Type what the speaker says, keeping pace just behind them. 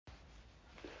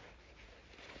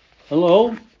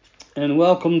Hello, and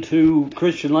welcome to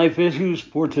Christian Life Issues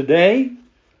for Today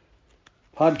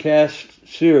podcast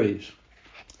series.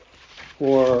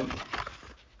 For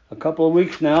a couple of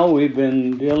weeks now, we've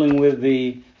been dealing with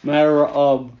the matter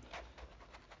of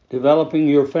developing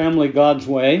your family God's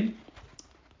way.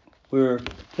 We're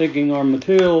taking our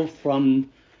material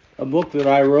from a book that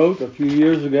I wrote a few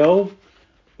years ago,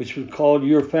 which was called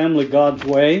Your Family God's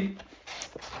Way,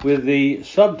 with the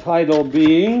subtitle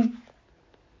being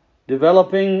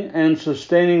Developing and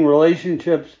Sustaining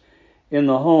Relationships in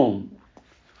the Home.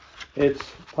 It's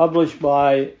published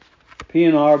by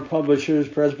P&R Publishers,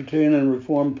 Presbyterian and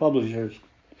Reformed Publishers.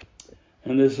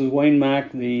 And this is Wayne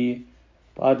Mack, the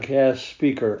podcast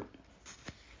speaker.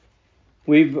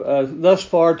 We've thus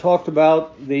far talked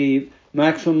about the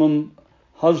maximum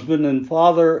husband and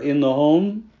father in the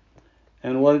home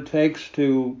and what it takes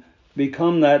to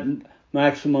become that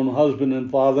maximum husband and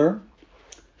father.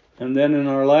 And then in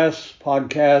our last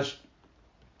podcast,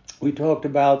 we talked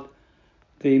about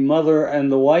the mother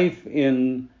and the wife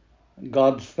in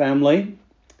God's family.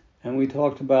 And we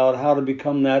talked about how to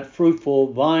become that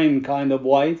fruitful vine kind of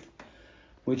wife,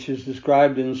 which is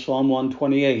described in Psalm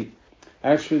 128.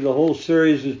 Actually, the whole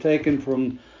series is taken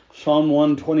from Psalm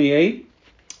 128,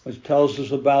 which tells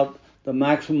us about the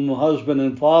maximum husband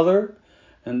and father,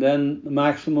 and then the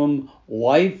maximum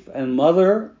wife and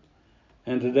mother.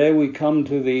 And today we come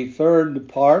to the third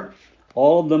part,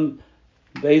 all of them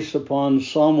based upon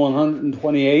Psalm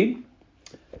 128.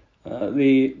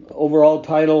 The overall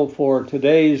title for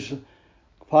today's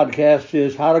podcast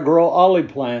is How to Grow Olive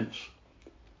Plants,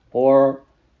 or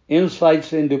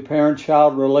Insights into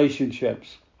Parent-Child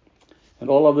Relationships. And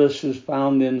all of this is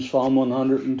found in Psalm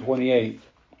 128.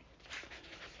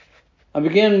 I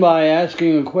begin by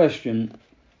asking a question.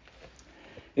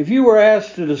 If you were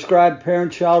asked to describe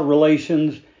parent-child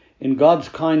relations in God's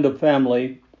kind of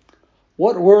family,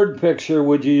 what word picture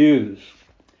would you use?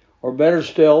 Or better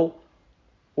still,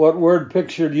 what word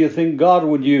picture do you think God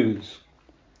would use?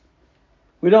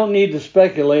 We don't need to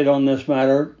speculate on this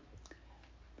matter,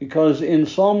 because in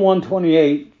Psalm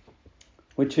 128,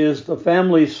 which is the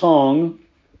family song,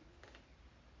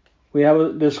 we have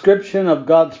a description of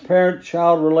God's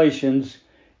parent-child relations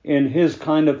in His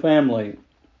kind of family.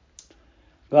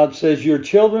 God says, your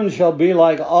children shall be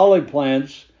like olive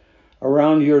plants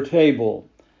around your table.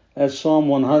 That's Psalm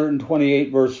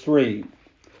 128, verse 3.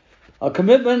 A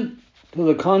commitment to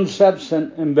the concepts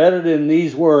embedded in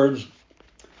these words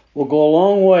will go a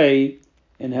long way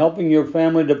in helping your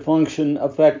family to function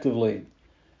effectively.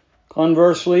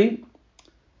 Conversely,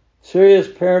 serious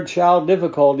parent-child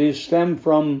difficulties stem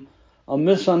from a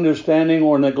misunderstanding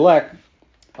or neglect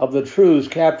of the truths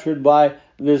captured by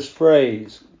this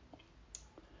phrase.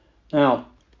 Now,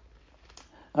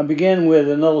 I begin with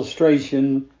an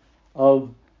illustration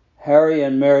of Harry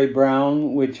and Mary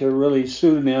Brown, which are really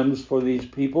pseudonyms for these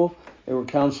people. They were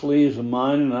counselees of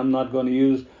mine, and I'm not going to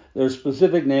use their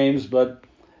specific names, but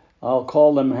I'll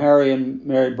call them Harry and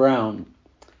Mary Brown.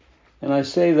 And I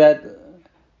say that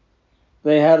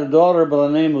they had a daughter by the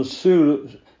name of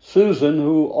Susan,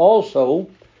 who also,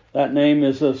 that name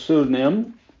is a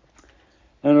pseudonym,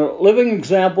 and are living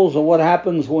examples of what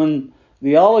happens when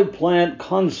the olive plant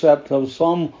concept of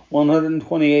Psalm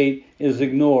 128 is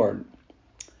ignored.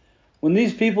 When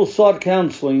these people sought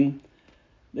counseling,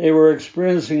 they were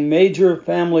experiencing major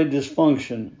family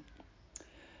dysfunction.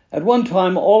 At one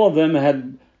time, all of them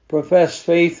had professed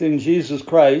faith in Jesus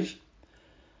Christ,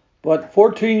 but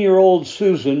 14-year-old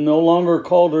Susan no longer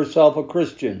called herself a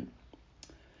Christian.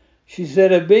 She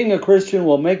said, if being a Christian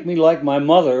will make me like my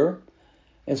mother,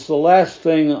 it's the last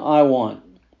thing I want.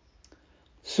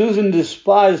 Susan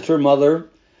despised her mother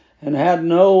and had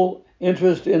no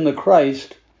interest in the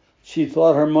Christ she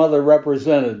thought her mother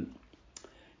represented.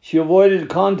 She avoided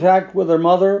contact with her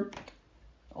mother,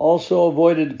 also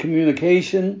avoided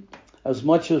communication as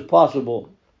much as possible.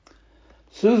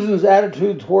 Susan's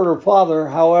attitude toward her father,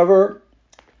 however,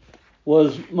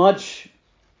 was much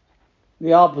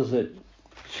the opposite.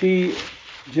 She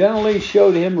generally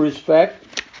showed him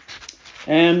respect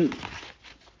and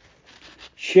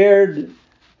shared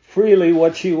freely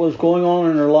what was going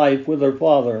on in her life with her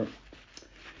father.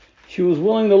 She was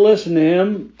willing to listen to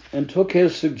him and took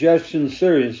his suggestions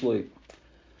seriously.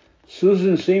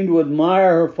 Susan seemed to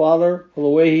admire her father for the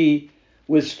way he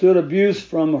withstood abuse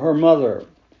from her mother.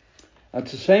 At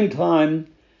the same time,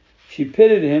 she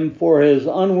pitied him for his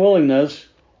unwillingness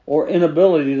or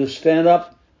inability to stand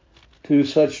up to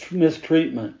such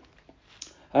mistreatment.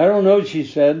 I don't know, she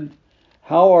said,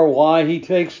 how or why he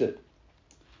takes it.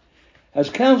 As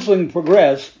counseling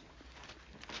progressed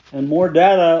and more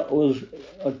data was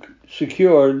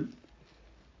secured,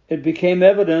 it became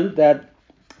evident that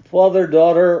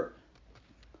father-daughter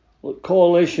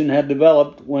coalition had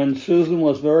developed when Susan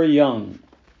was very young.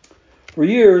 For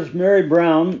years, Mary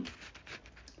Brown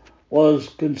was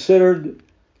considered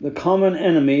the common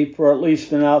enemy for at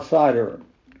least an outsider,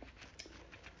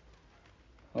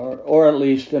 or at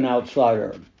least an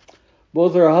outsider.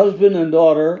 Both her husband and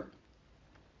daughter,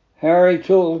 Harry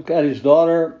took at his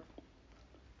daughter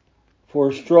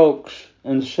for strokes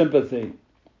and sympathy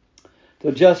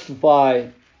to justify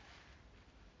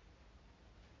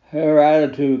her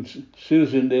attitudes.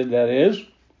 Susan did, that is,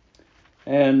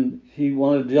 and he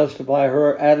wanted to justify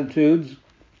her attitudes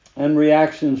and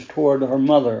reactions toward her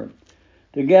mother.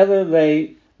 Together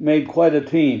they made quite a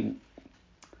team.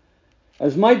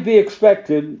 As might be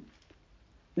expected,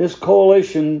 this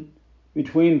coalition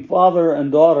between father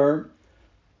and daughter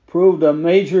proved a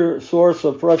major source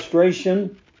of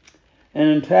frustration and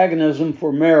antagonism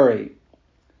for Mary.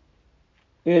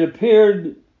 It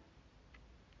appeared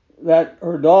that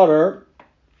her daughter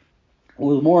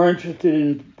was more interested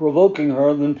in provoking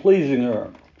her than pleasing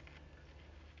her.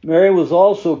 Mary was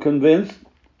also convinced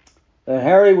that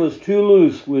Harry was too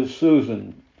loose with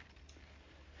Susan.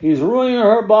 "He's ruining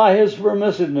her by his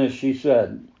permissiveness," she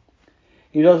said.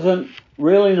 "He doesn't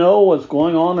really know what's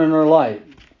going on in her life."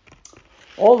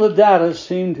 All the data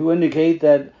seemed to indicate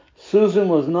that Susan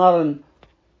was not an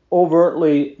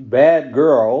overtly bad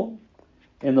girl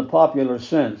in the popular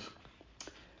sense.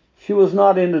 She was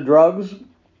not into drugs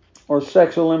or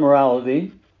sexual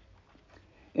immorality.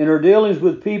 In her dealings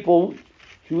with people,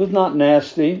 she was not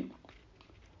nasty,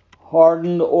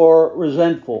 hardened, or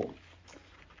resentful.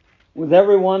 With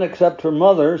everyone except her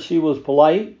mother, she was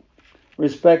polite,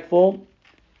 respectful,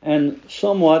 and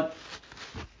somewhat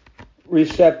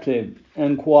receptive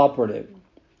and cooperative.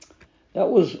 That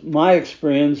was my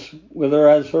experience with her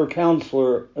as her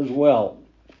counselor as well.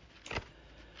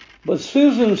 But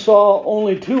Susan saw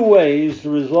only two ways to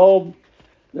resolve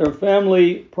their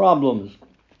family problems.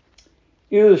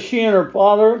 Either she and her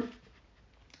father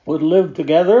would live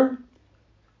together,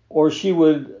 or she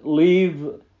would leave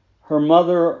her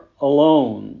mother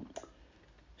alone.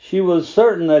 She was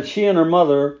certain that she and her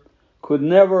mother could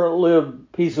never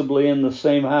live peaceably in the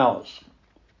same house.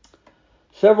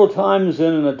 Several times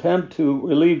in an attempt to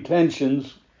relieve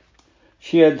tensions,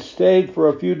 she had stayed for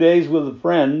a few days with a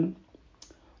friend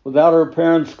without her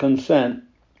parents' consent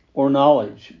or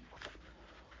knowledge.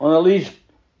 On at least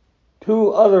two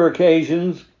other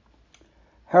occasions,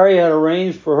 Harry had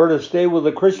arranged for her to stay with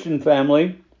a Christian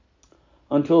family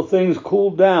until things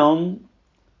cooled down.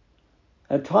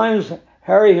 At times,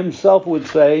 Harry himself would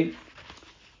say,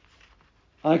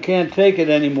 "I can't take it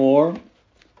anymore.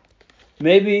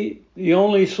 Maybe the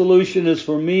only solution is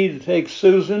for me to take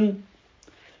Susan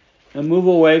and move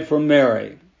away from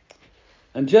Mary."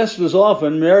 And just as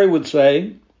often, Mary would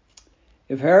say,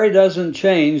 "If Harry doesn't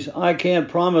change, I can't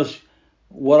promise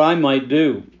what I might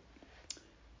do.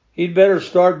 He'd better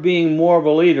start being more of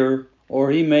a leader,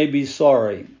 or he may be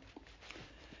sorry."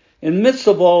 In the midst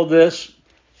of all this,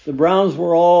 the Browns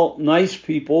were all nice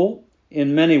people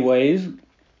in many ways.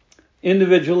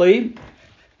 Individually,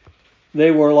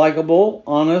 they were likable,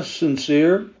 honest,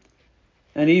 sincere,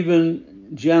 and even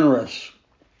generous.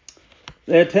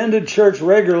 They attended church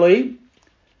regularly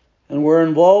and were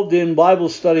involved in Bible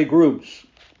study groups.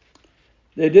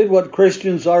 They did what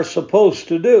Christians are supposed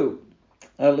to do,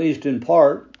 at least in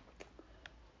part.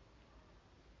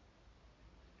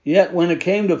 Yet when it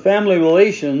came to family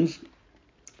relations,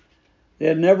 they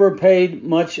had never paid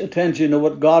much attention to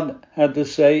what God had to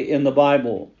say in the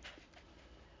Bible.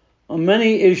 On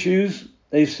many issues,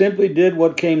 they simply did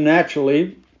what came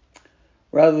naturally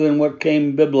rather than what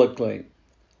came biblically.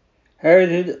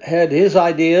 Harry had his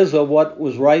ideas of what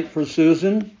was right for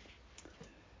Susan,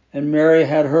 and Mary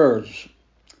had hers.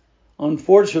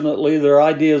 Unfortunately, their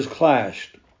ideas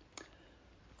clashed.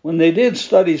 When they did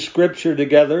study Scripture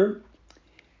together,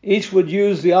 each would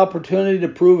use the opportunity to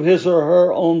prove his or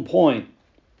her own point.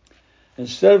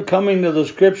 Instead of coming to the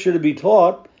Scripture to be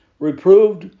taught,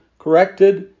 reproved,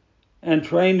 corrected, and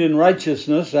trained in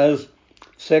righteousness, as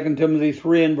 2 Timothy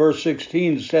 3 and verse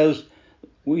 16 says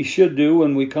we should do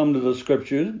when we come to the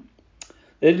Scriptures.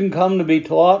 They didn't come to be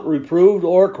taught, reproved,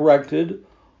 or corrected,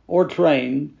 or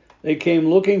trained. They came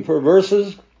looking for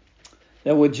verses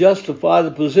that would justify the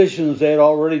positions they had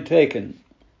already taken.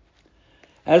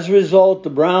 As a result, the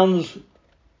Browns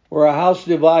were a house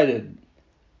divided,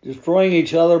 destroying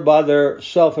each other by their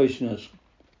selfishness.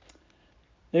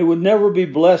 They would never be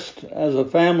blessed as a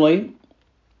family,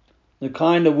 the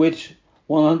kind of which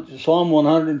Psalm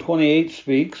 128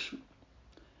 speaks,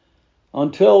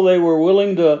 until they were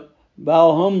willing to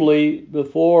bow humbly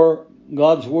before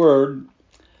God's Word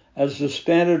as the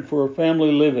standard for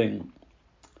family living.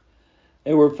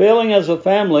 They were failing as a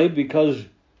family because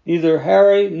neither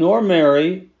Harry nor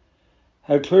Mary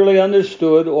had clearly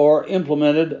understood or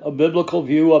implemented a biblical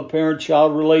view of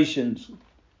parent-child relations.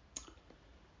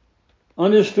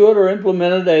 Understood or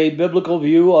implemented a biblical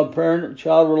view of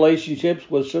parent-child relationships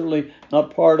was certainly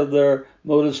not part of their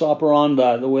modus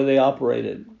operandi, the way they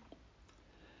operated.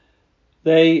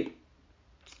 They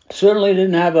certainly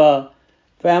didn't have a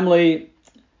family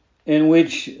in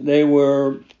which they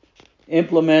were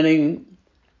implementing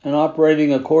and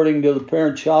operating according to the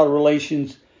parent-child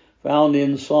relations found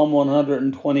in Psalm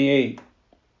 128.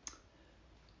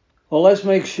 Well, let's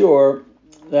make sure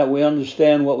that we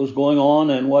understand what was going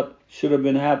on and what should have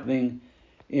been happening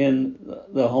in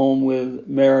the home with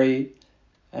Mary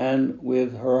and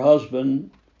with her husband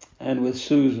and with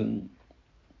Susan.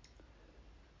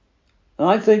 And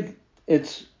I think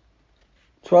it's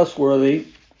trustworthy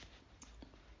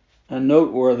and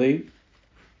noteworthy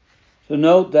to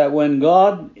note that when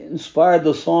God inspired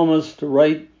the psalmist to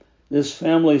write this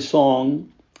family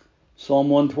song, Psalm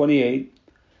 128,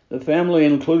 the family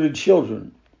included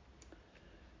children.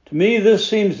 To me, this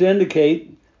seems to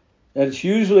indicate that it's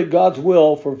usually God's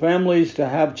will for families to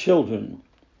have children.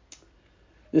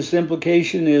 This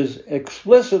implication is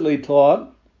explicitly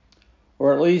taught,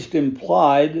 or at least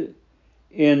implied,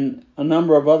 in a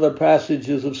number of other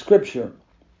passages of Scripture.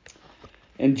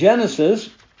 In Genesis,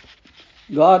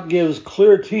 God gives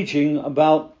clear teaching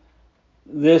about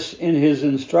this in his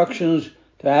instructions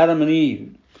to Adam and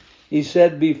Eve. He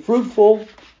said, "Be fruitful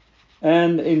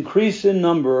and increase in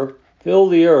number, fill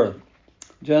the earth."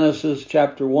 Genesis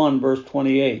chapter 1, verse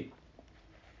 28.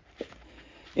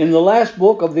 In the last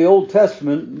book of the Old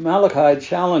Testament, Malachi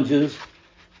challenges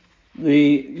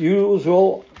the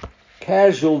usual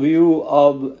casual view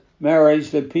of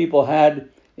marriage that people had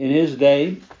in his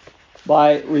day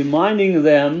by reminding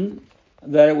them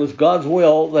that it was God's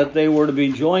will that they were to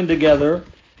be joined together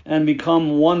and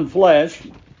become one flesh,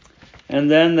 and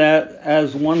then that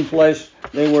as one flesh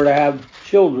they were to have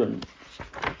children.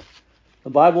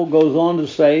 The Bible goes on to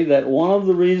say that one of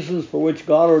the reasons for which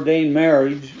God ordained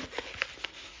marriage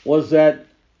was that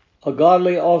a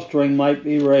godly offspring might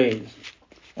be raised.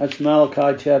 That's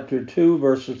Malachi chapter 2,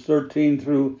 verses 13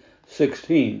 through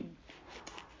 16.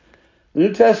 The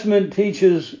New Testament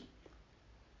teaches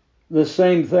the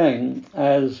same thing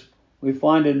as we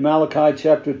find in Malachi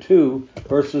chapter 2,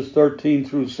 verses 13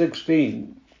 through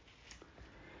 16.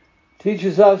 It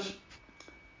teaches us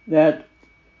that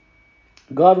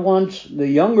God wants the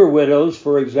younger widows,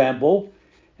 for example,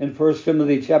 in 1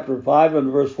 Timothy chapter 5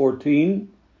 and verse 14,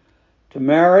 to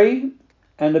marry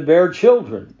and to bear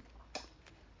children.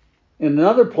 In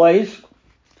another place,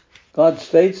 God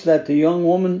states that the young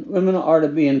women are to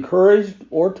be encouraged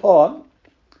or taught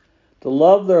to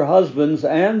love their husbands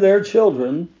and their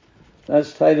children.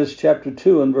 That's Titus chapter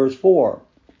 2 and verse 4.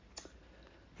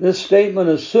 This statement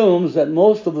assumes that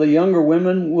most of the younger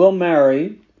women will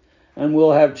marry and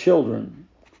will have children.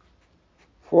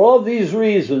 For all these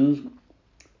reasons,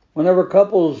 whenever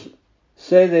couples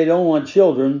say they don't want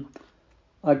children,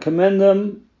 I commend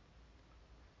them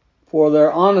for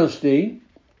their honesty,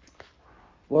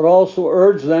 but also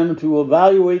urge them to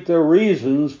evaluate their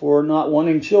reasons for not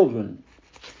wanting children.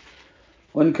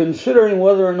 When considering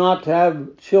whether or not to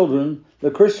have children,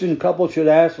 the Christian couple should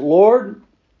ask, "Lord,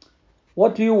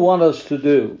 what do you want us to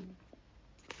do?"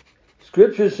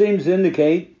 Scripture seems to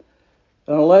indicate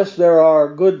that unless there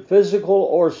are good physical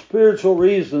or spiritual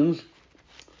reasons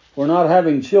for not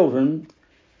having children,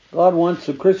 God wants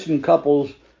the Christian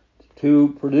couples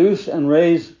to produce and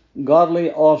raise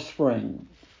godly offspring.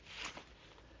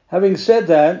 Having said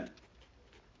that,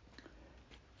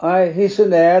 I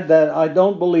hasten to add that I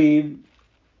don't believe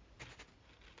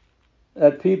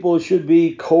that people should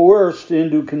be coerced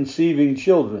into conceiving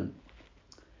children.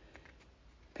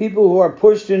 People who are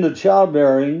pushed into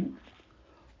childbearing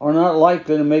are not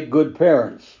likely to make good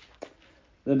parents.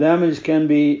 The damage can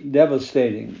be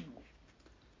devastating.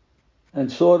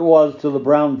 And so it was to the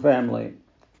Brown family.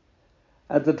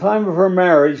 At the time of her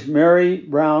marriage, Mary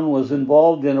Brown was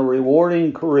involved in a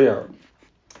rewarding career.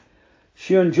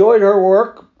 She enjoyed her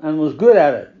work and was good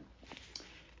at it.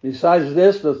 Besides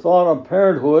this, the thought of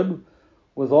parenthood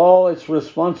with all its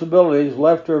responsibilities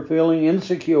left her feeling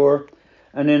insecure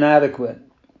and inadequate.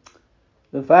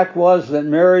 The fact was that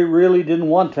Mary really didn't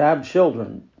want to have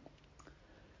children.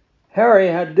 Harry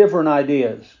had different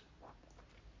ideas.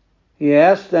 He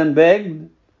asked and begged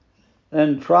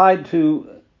and tried to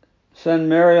send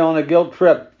Mary on a guilt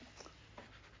trip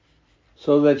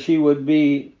so that she would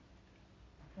be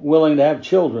willing to have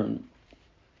children.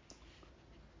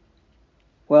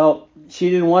 Well, she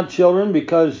didn't want children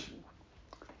because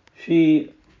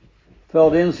she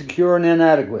felt insecure and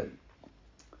inadequate.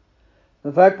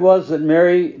 The fact was that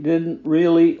Mary didn't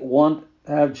really want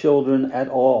to have children at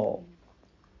all.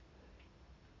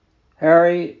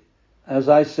 Harry, as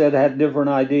I said, had different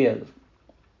ideas.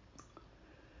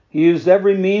 He used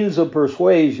every means of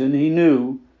persuasion he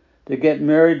knew to get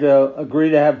Mary to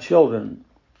agree to have children.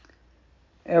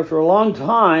 After a long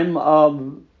time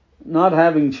of not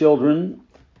having children,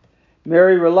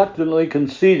 Mary reluctantly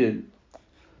conceded.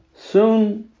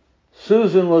 Soon,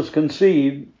 Susan was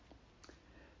conceived.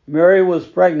 Mary was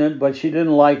pregnant, but she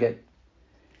didn't like it.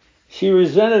 She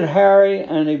resented Harry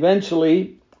and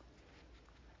eventually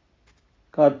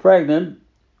got pregnant,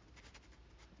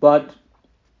 but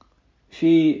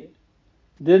she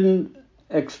didn't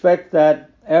expect that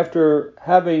after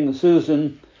having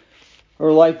Susan,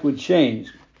 her life would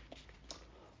change.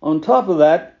 On top of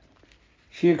that,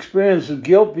 she experienced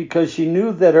guilt because she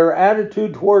knew that her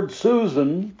attitude toward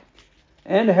Susan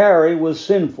and Harry was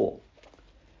sinful.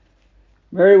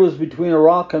 Mary was between a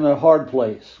rock and a hard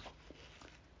place.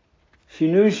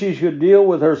 She knew she should deal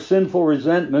with her sinful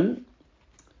resentment.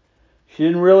 She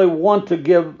didn't really want to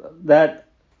give that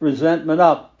resentment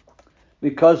up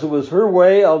because it was her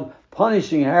way of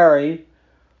punishing Harry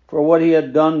for what he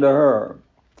had done to her.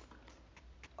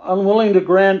 Unwilling to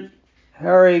grant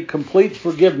Harry complete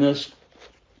forgiveness,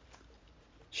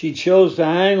 she chose to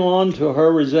hang on to her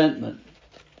resentment.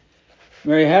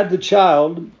 Mary had the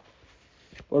child,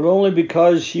 but only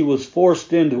because she was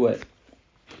forced into it.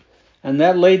 And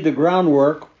that laid the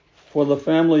groundwork for the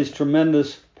family's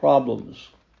tremendous problems.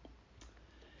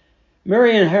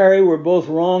 Mary and Harry were both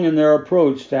wrong in their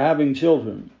approach to having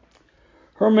children.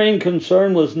 Her main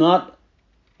concern was not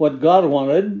what God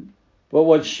wanted, but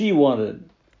what she wanted.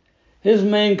 His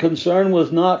main concern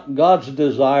was not God's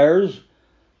desires,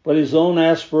 but his own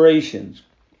aspirations.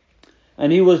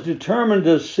 And he was determined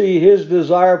to see his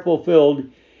desire fulfilled,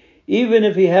 even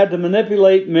if he had to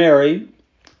manipulate Mary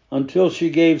until she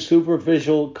gave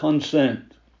superficial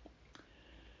consent.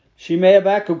 She may have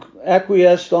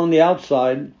acquiesced on the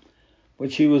outside,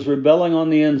 but she was rebelling on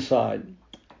the inside.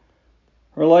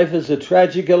 Her life is a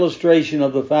tragic illustration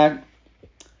of the fact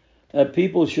that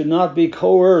people should not be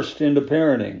coerced into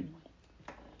parenting.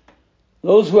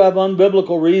 Those who have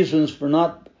unbiblical reasons for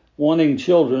not wanting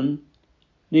children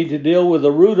need to deal with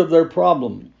the root of their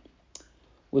problem.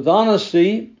 With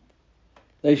honesty,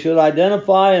 they should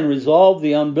identify and resolve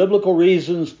the unbiblical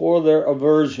reasons for their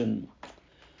aversion.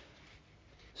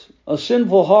 A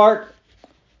sinful heart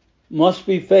must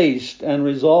be faced and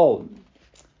resolved,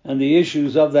 and the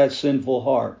issues of that sinful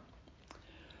heart.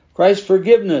 Christ's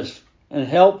forgiveness and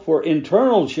help for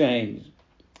internal change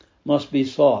must be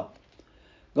sought.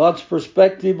 God's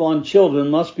perspective on children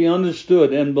must be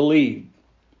understood and believed.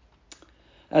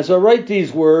 As I write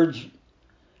these words,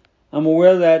 I'm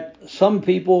aware that some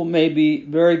people may be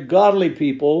very godly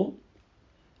people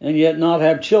and yet not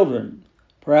have children,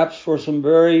 perhaps for some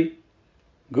very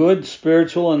good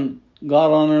spiritual and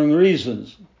God-honoring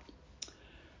reasons.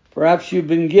 Perhaps you've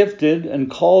been gifted and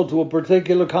called to a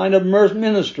particular kind of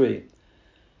ministry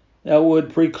that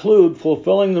would preclude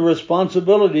fulfilling the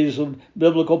responsibilities of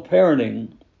biblical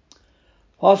parenting.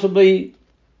 Possibly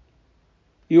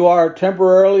you are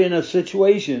temporarily in a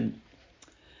situation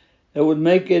that would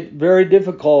make it very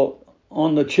difficult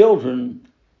on the children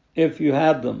if you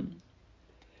had them.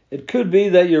 It could be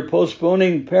that you're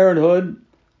postponing parenthood,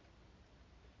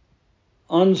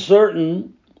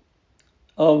 uncertain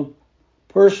of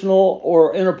personal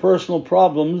or interpersonal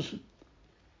problems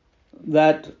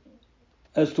that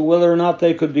as to whether or not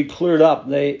they could be cleared up.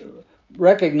 They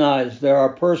recognize there are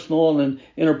personal and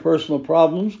interpersonal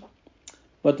problems,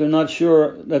 but they're not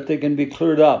sure that they can be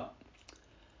cleared up.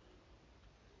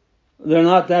 They're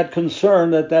not that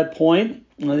concerned at that point,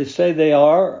 and they say they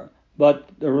are, but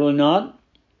they're really not,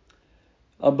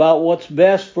 about what's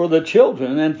best for the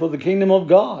children and for the kingdom of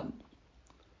God.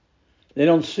 They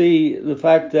don't see the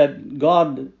fact that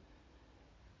God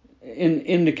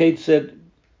indicates that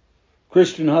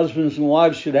Christian husbands and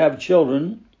wives should have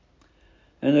children,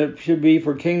 and it should be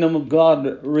for kingdom of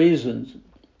God reasons.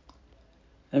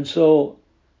 And so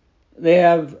they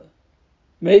have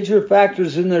major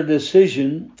factors in their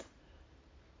decision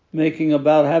making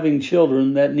about having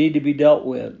children that need to be dealt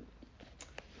with.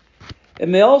 It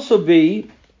may also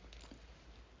be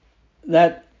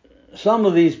that some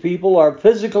of these people are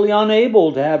physically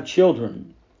unable to have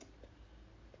children.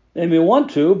 They may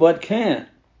want to, but can't.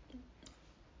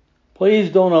 Please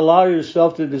don't allow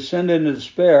yourself to descend into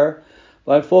despair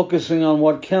by focusing on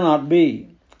what cannot be.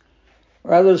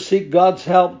 Rather, seek God's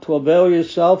help to avail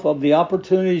yourself of the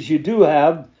opportunities you do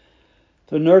have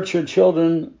to nurture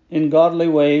children in godly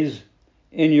ways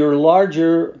in your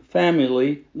larger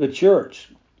family, the church.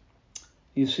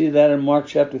 You see that in Mark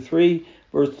chapter 3,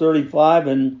 verse 35,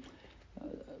 and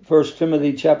 1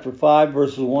 Timothy chapter 5,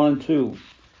 verses 1 and 2.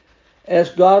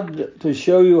 Ask God to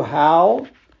show you how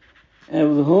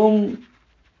and with whom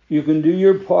you can do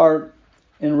your part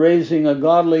in raising a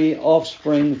godly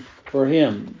offspring for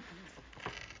Him.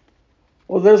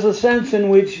 Well, there's a sense in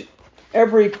which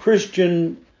every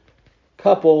Christian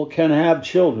couple can have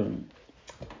children.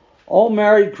 All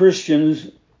married Christians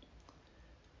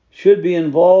should be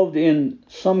involved in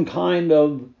some kind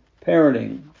of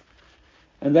parenting.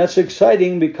 And that's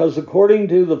exciting because according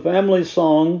to the family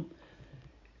song,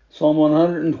 Psalm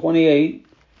 128,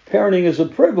 parenting is a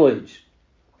privilege.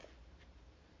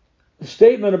 The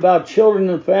statement about children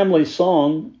and family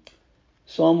song,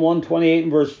 Psalm 128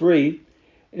 and verse 3,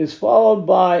 is followed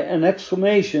by an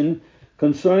exclamation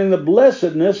concerning the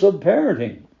blessedness of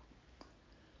parenting.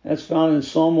 That's found in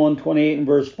Psalm 128 and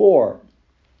verse 4.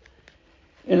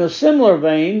 In a similar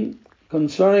vein,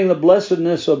 concerning the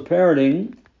blessedness of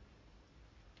parenting,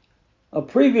 a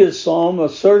previous psalm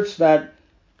asserts that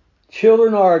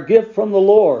children are a gift from the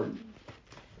Lord,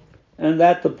 and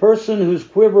that the person whose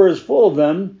quiver is full of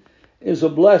them is a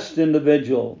blessed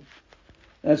individual.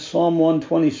 That's Psalm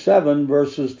 127,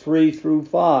 verses 3 through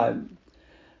 5.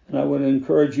 And I would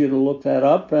encourage you to look that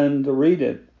up and to read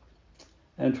it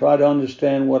and try to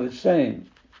understand what it's saying.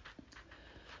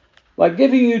 By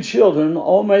giving you children,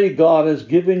 Almighty God has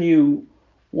given you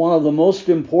one of the most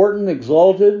important,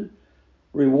 exalted,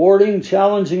 rewarding,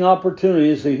 challenging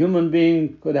opportunities a human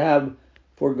being could have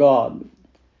for God.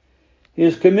 He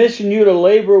has commissioned you to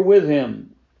labor with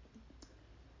Him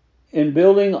in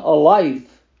building a life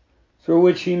through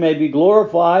which He may be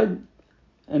glorified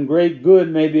and great good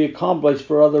may be accomplished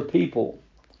for other people.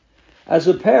 As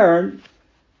a parent,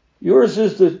 yours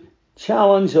is the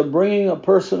challenge of bringing a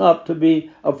person up to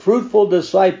be a fruitful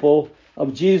disciple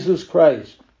of Jesus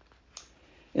Christ.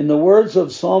 In the words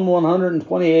of Psalm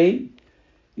 128,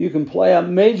 you can play a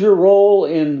major role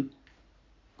in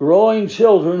growing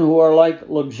children who are like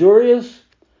luxurious,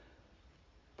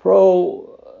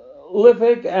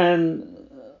 prolific, and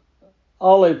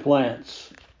olive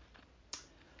plants.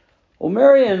 Well,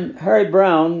 Mary and Harry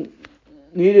Brown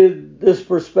needed this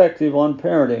perspective on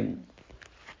parenting.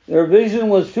 Their vision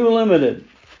was too limited.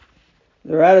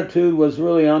 Their attitude was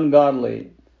really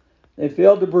ungodly. They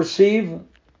failed to perceive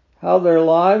how their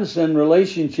lives and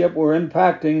relationship were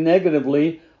impacting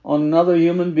negatively on another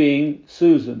human being,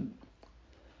 Susan.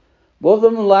 Both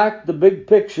of them lacked the big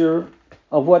picture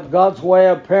of what God's way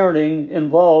of parenting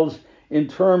involves in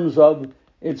terms of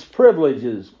its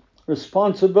privileges,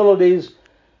 responsibilities,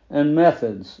 and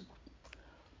methods.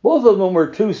 Both of them were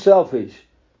too selfish,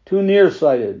 too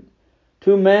nearsighted,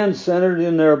 too man-centered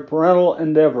in their parental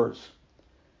endeavors.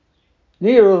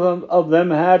 Neither of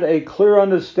them had a clear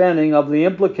understanding of the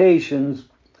implications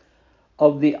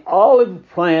of the olive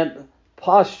plant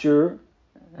posture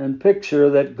and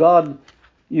picture that God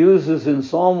uses in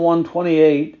Psalm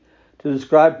 128 to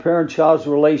describe parent-child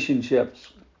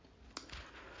relationships.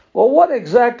 Well, what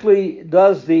exactly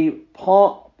does the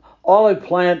olive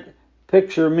plant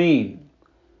picture mean?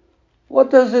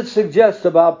 What does it suggest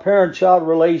about parent-child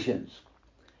relations?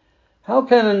 How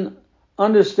can an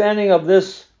understanding of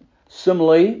this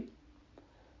simile,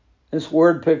 this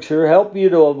word picture, help you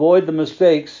to avoid the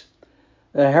mistakes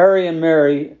that Harry and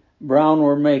Mary Brown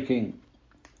were making?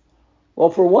 Well,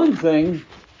 for one thing,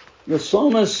 the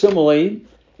psalmist's simile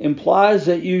implies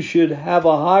that you should have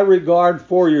a high regard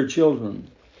for your children.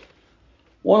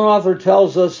 One author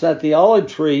tells us that the olive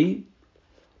tree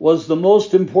was the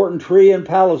most important tree in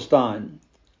Palestine.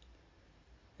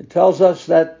 It tells us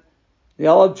that the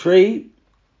olive tree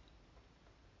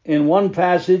in one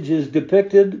passage is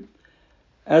depicted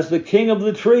as the king of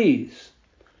the trees.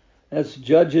 That's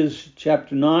Judges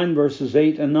chapter 9, verses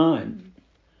 8 and 9.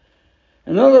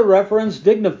 Another reference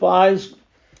dignifies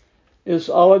this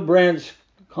olive branch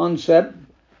concept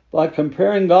by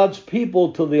comparing God's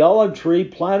people to the olive tree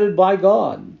planted by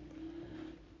God.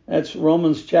 That's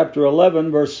Romans chapter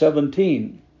 11, verse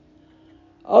 17.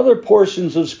 Other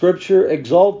portions of Scripture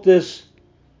exalt this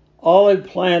olive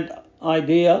plant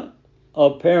idea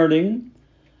of parenting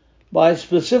by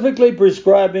specifically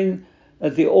prescribing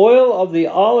that the oil of the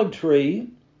olive tree,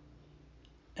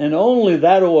 and only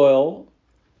that oil,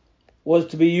 was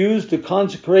to be used to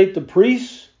consecrate the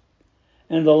priests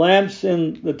and the lamps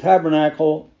in the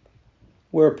tabernacle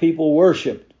where people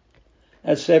worshipped.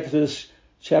 That's Exodus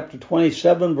chapter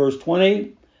 27, verse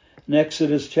 20, and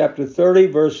Exodus chapter 30,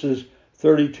 verses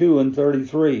 32 and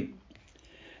 33.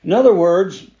 In other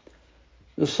words,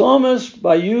 the psalmist,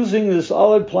 by using this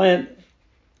olive plant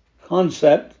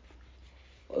concept,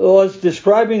 was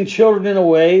describing children in a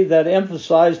way that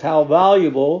emphasized how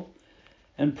valuable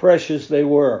and precious they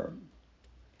were.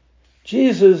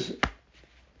 Jesus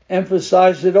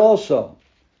emphasized it also.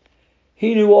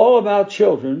 He knew all about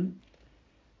children.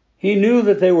 He knew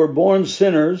that they were born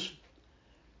sinners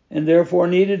and therefore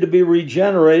needed to be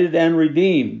regenerated and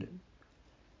redeemed.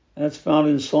 That's found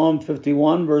in Psalm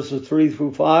 51, verses 3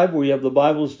 through 5, where you have the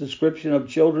Bible's description of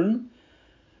children.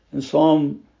 In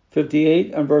Psalm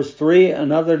 58 and verse 3,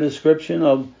 another description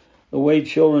of the way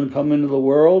children come into the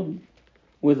world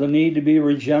with a need to be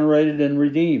regenerated and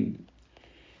redeemed.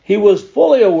 He was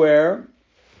fully aware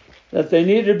that they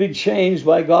needed to be changed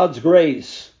by God's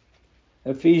grace.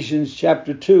 Ephesians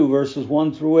chapter 2, verses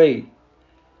 1 through 8.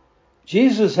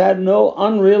 Jesus had no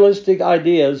unrealistic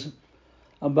ideas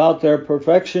about their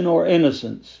perfection or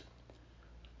innocence.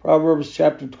 Proverbs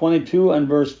chapter 22 and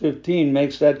verse 15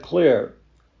 makes that clear.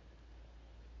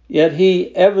 Yet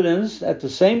he evidenced at the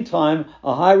same time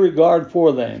a high regard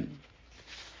for them.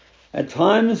 At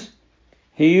times,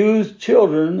 he used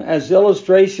children as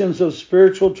illustrations of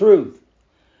spiritual truth,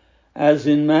 as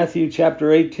in Matthew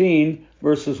chapter 18,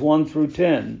 verses 1 through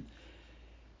 10.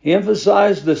 He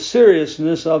emphasized the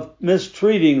seriousness of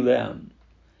mistreating them,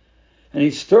 and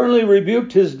he sternly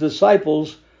rebuked his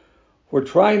disciples for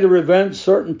trying to prevent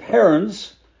certain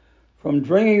parents from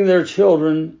bringing their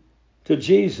children to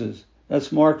Jesus.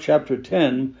 That's Mark chapter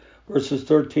 10, verses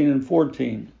 13 and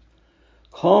 14.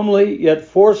 Calmly yet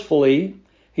forcefully,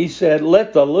 he said,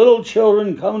 "Let the little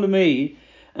children come to me,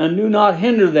 and do not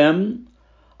hinder them.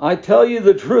 I tell you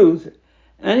the truth,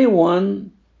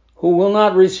 anyone who will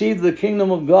not receive the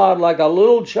kingdom of God like a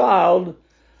little child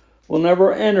will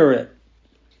never enter it."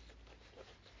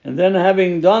 And then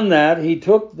having done that, he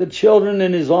took the children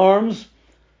in his arms,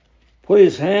 put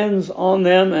his hands on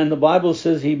them, and the Bible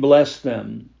says he blessed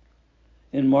them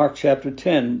in Mark chapter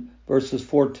 10, verses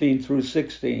 14 through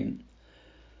 16.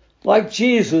 Like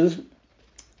Jesus,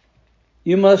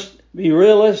 you must be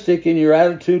realistic in your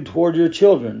attitude toward your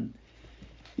children.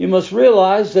 You must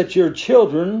realize that your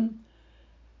children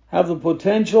have the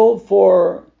potential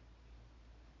for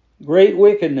great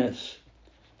wickedness,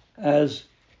 as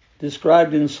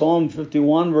described in Psalm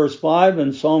 51, verse 5,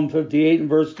 and Psalm 58 and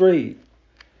verse 3.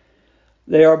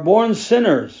 They are born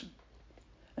sinners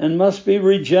and must be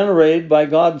regenerated by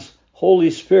God's Holy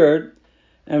Spirit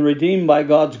and redeemed by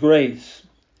God's grace.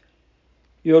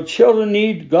 Your children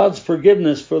need God's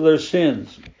forgiveness for their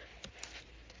sins.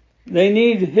 They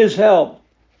need His help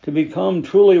to become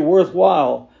truly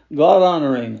worthwhile,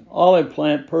 God-honoring, olive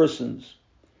plant persons.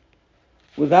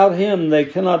 Without Him, they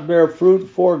cannot bear fruit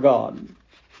for God,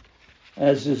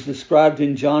 as is described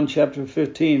in John chapter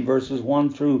 15, verses 1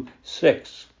 through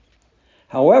 6.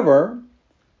 However,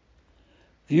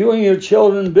 viewing your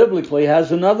children biblically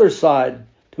has another side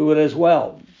to it as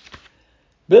well.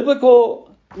 Biblical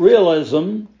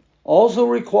realism also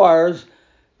requires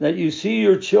that you see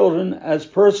your children as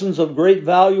persons of great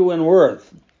value and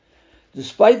worth.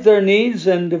 Despite their needs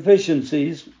and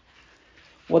deficiencies,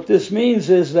 what this means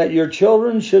is that your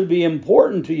children should be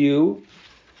important to you,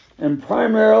 and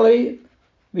primarily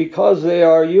because they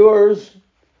are yours,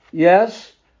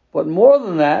 yes, but more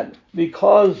than that,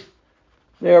 because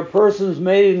they are persons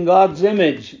made in God's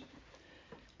image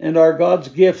and are God's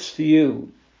gifts to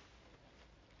you.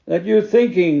 That you're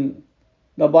thinking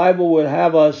the Bible would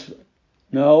have us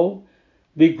know,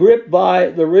 be gripped by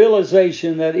the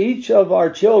realization that each of our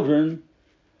children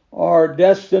are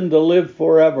destined to live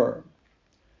forever.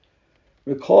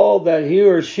 Recall that he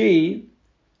or she,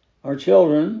 our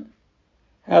children,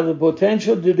 have the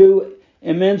potential to do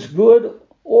immense good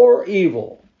or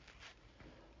evil.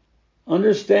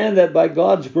 Understand that by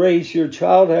God's grace, your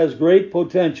child has great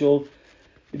potential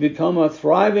to become a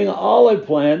thriving olive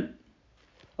plant,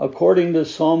 according to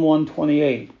Psalm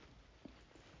 128.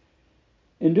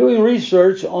 In doing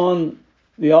research on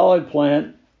the olive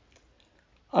plant,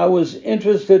 I was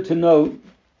interested to note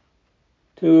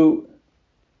to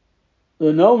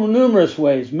the numerous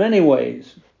ways, many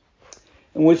ways,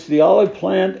 in which the olive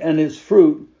plant and its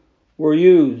fruit were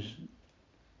used.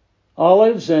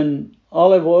 Olives and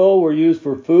olive oil were used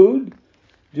for food,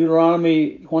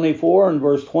 Deuteronomy 24 and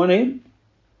verse 20.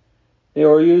 They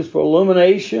were used for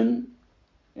illumination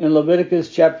in Leviticus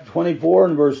chapter 24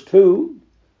 and verse 2,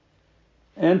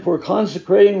 and for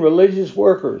consecrating religious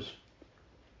workers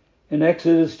in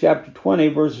Exodus chapter 20,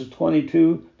 verses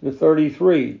 22 to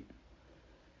 33.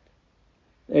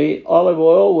 The olive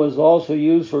oil was also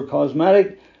used for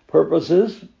cosmetic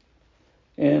purposes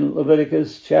in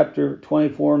Leviticus chapter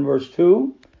 24 and verse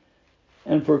 2,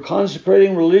 and for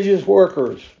consecrating religious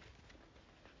workers,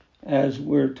 as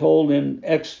we're told in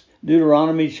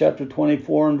Deuteronomy chapter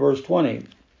 24 and verse 20.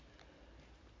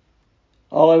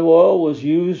 Olive oil was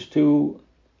used to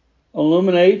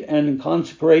illuminate and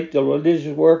consecrate the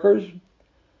religious workers,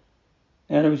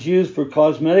 and it was used for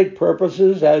cosmetic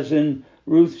purposes, as in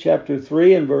Ruth chapter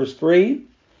 3 and verse 3.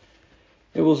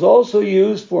 It was also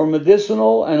used for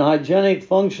medicinal and hygienic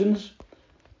functions,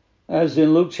 as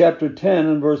in Luke chapter 10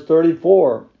 and verse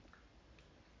 34.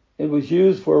 It was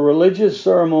used for religious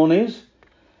ceremonies,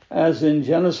 as in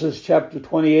Genesis chapter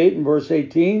 28 and verse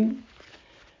 18,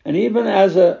 and even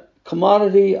as a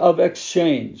commodity of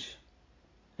exchange.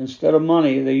 Instead of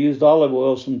money, they used olive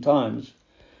oil sometimes,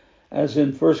 as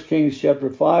in 1 Kings chapter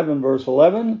 5 and verse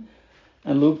 11,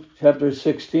 and Luke chapter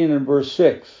 16 and verse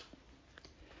 6.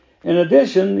 In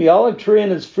addition, the olive tree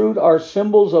and its fruit are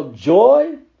symbols of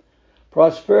joy,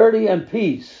 prosperity, and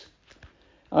peace.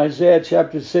 Isaiah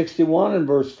chapter 61 and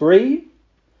verse 3,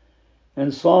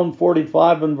 and Psalm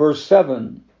 45 and verse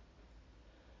 7.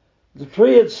 The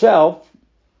tree itself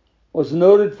was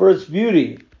noted for its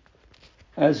beauty,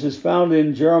 as is found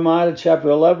in Jeremiah chapter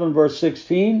 11 verse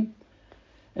 16,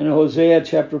 and Hosea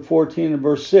chapter 14 and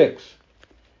verse 6.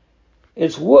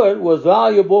 Its wood was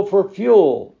valuable for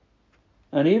fuel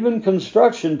and even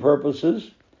construction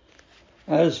purposes,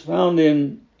 as found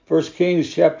in 1 Kings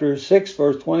chapter 6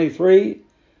 verse 23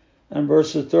 and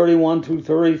verses 31 to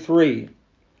 33.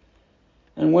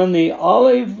 And when the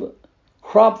olive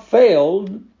crop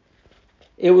failed,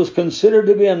 it was considered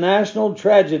to be a national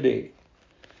tragedy,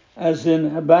 as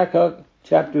in Habakkuk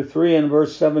chapter 3 and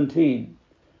verse 17.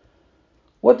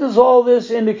 What does all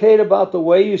this indicate about the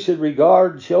way you should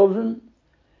regard children?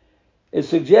 It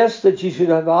suggests that you should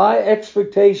have high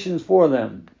expectations for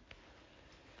them.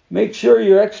 Make sure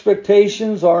your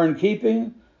expectations are in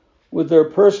keeping with their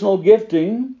personal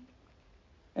gifting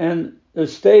and the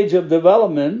stage of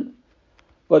development,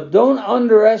 but don't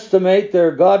underestimate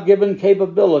their God-given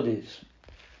capabilities.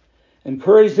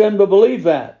 Encourage them to believe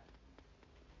that.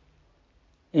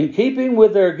 In keeping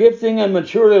with their gifting and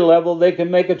maturity level, they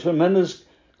can make a tremendous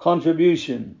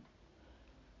contribution.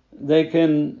 They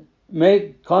can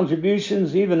make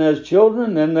contributions even as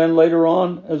children and then later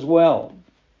on as well.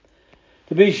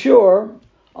 To be sure,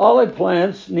 olive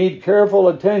plants need careful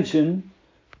attention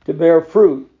to bear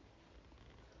fruit.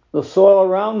 The soil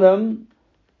around them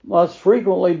must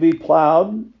frequently be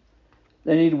plowed.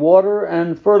 They need water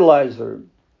and fertilizer.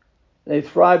 They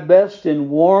thrive best in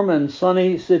warm and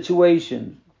sunny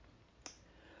situations.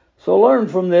 So learn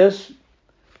from this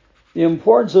the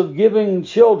importance of giving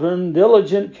children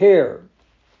diligent care.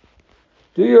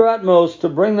 Do your utmost to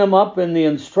bring them up in the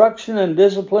instruction and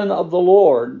discipline of the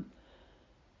Lord,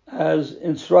 as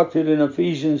instructed in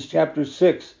Ephesians chapter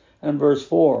 6 and verse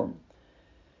 4.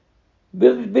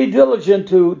 Be diligent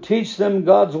to teach them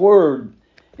God's word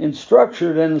in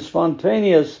structured and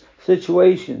spontaneous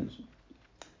situations.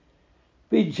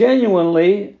 Be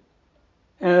genuinely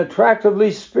and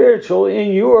attractively spiritual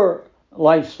in your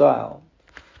lifestyle.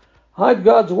 Hide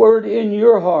God's word in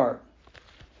your heart.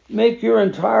 Make your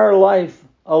entire life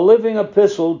a living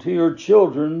epistle to your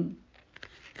children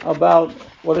about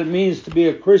what it means to be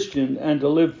a Christian and to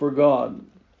live for God.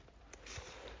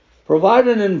 Provide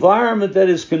an environment that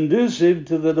is conducive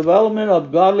to the development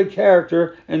of godly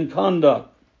character and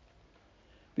conduct.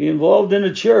 Be involved in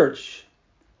a church.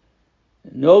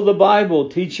 Know the Bible.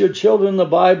 Teach your children the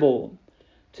Bible.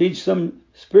 Teach them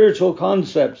spiritual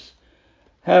concepts.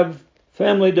 Have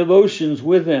family devotions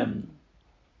with them.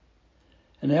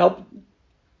 And help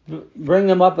bring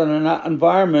them up in an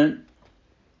environment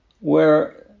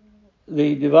where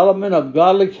the development of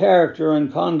godly character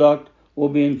and conduct will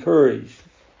be encouraged.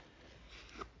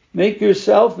 Make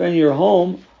yourself and your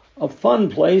home a fun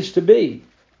place to be.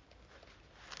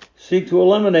 Seek to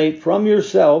eliminate from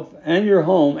yourself and your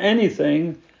home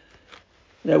anything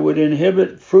that would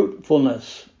inhibit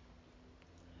fruitfulness.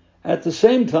 At the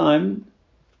same time,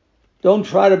 don't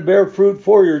try to bear fruit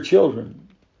for your children.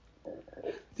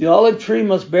 The olive tree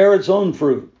must bear its own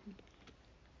fruit.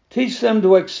 Teach them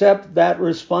to accept that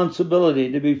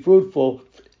responsibility to be fruitful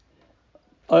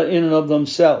in and of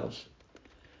themselves.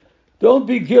 Don't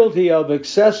be guilty of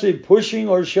excessive pushing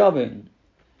or shoving.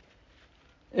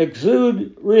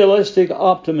 Exude realistic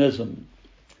optimism.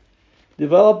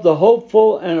 Develop the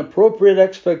hopeful and appropriate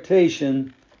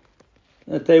expectation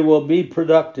that they will be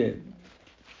productive.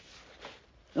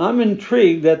 I'm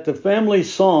intrigued that the family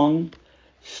song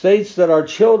states that our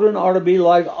children are to be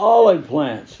like olive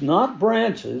plants, not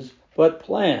branches, but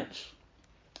plants.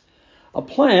 A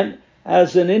plant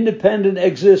has an independent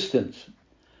existence.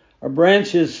 A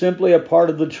branch is simply a part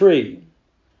of the tree.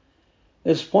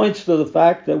 This points to the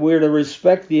fact that we're to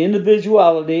respect the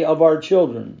individuality of our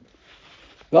children.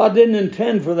 God didn't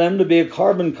intend for them to be a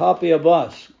carbon copy of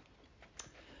us.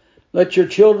 Let your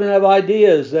children have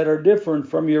ideas that are different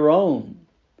from your own,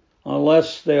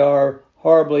 unless they are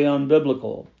horribly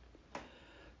unbiblical.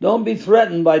 Don't be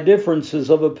threatened by differences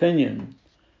of opinion.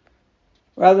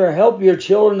 Rather, help your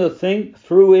children to think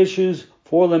through issues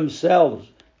for themselves.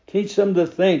 Teach them to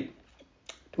think,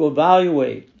 to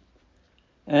evaluate,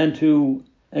 and to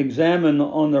examine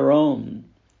on their own.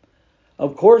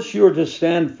 Of course, you are to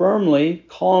stand firmly,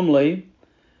 calmly,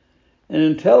 and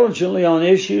intelligently on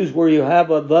issues where you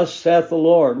have a "thus saith the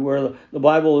Lord," where the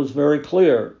Bible is very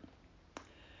clear.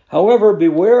 However,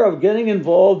 beware of getting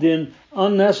involved in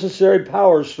unnecessary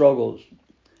power struggles.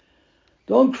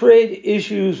 Don't create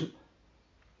issues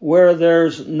where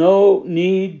there's no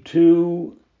need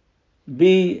to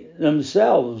be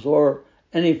themselves or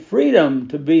any freedom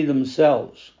to be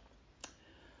themselves.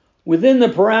 Within the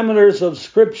parameters of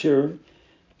Scripture,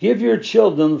 give your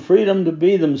children freedom to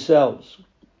be themselves.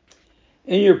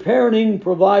 In your parenting,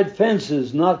 provide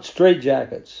fences, not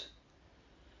straitjackets.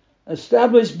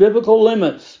 Establish biblical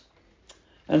limits,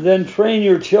 and then train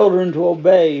your children to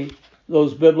obey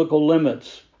those biblical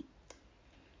limits.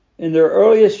 In their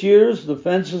earliest years, the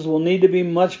fences will need to be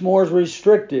much more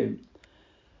restrictive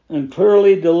and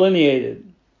clearly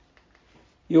delineated.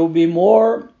 You'll be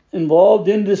more involved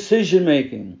in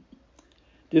decision-making,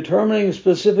 determining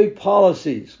specific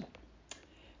policies,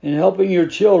 and helping your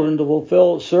children to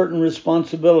fulfill certain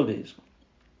responsibilities.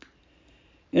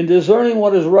 In discerning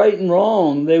what is right and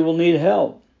wrong, they will need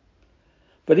help.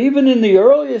 But even in the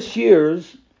earliest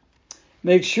years,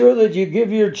 make sure that you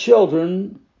give your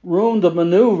children room to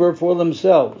maneuver for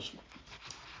themselves.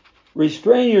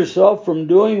 Restrain yourself from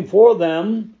doing for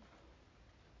them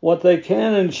what they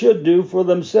can and should do for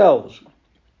themselves.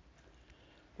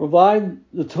 Provide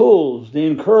the tools, the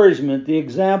encouragement, the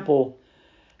example,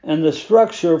 and the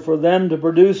structure for them to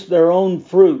produce their own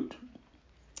fruit.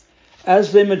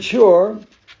 As they mature,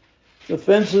 the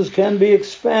fences can be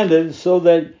expanded so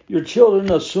that your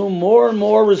children assume more and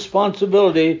more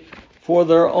responsibility for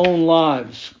their own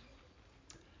lives.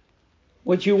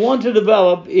 What you want to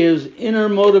develop is inner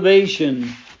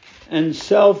motivation and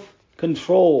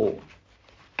self-control.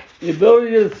 The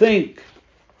ability to think,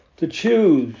 to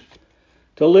choose,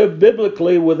 to live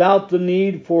biblically without the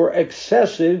need for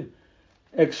excessive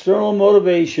external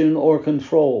motivation or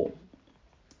control.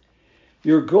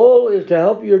 Your goal is to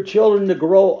help your children to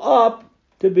grow up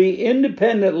to be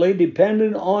independently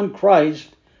dependent on Christ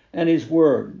and His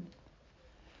Word.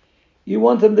 You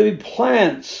want them to be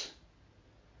plants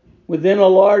within a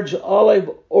large olive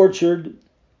orchard.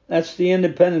 That's the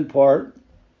independent part.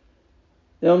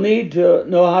 They'll need to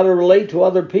know how to relate to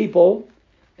other people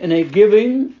in a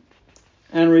giving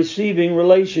and receiving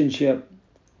relationship.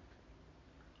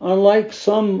 Unlike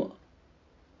some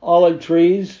olive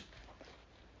trees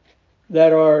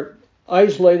that are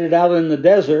isolated out in the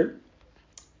desert,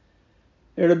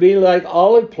 they're to be like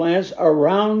olive plants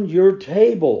around your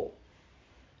table,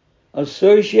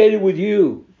 associated with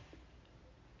you,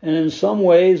 and in some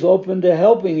ways open to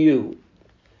helping you,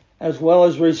 as well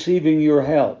as receiving your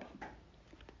help.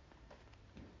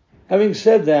 Having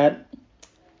said that,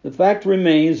 the fact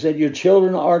remains that your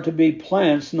children are to be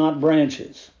plants, not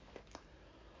branches.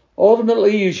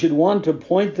 Ultimately, you should want to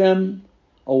point them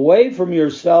away from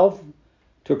yourself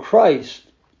to Christ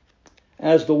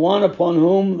as the one upon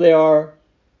whom they are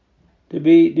to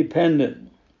be dependent.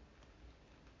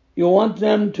 You want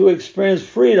them to experience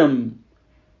freedom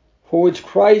for which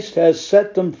Christ has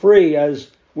set them free,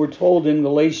 as we're told in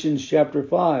Galatians chapter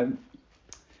 5.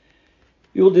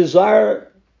 You'll desire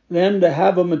them to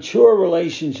have a mature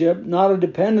relationship, not a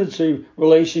dependency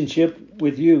relationship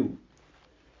with you.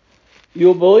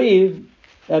 You'll believe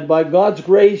that by God's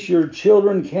grace your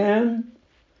children can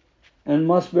and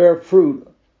must bear fruit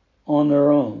on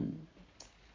their own.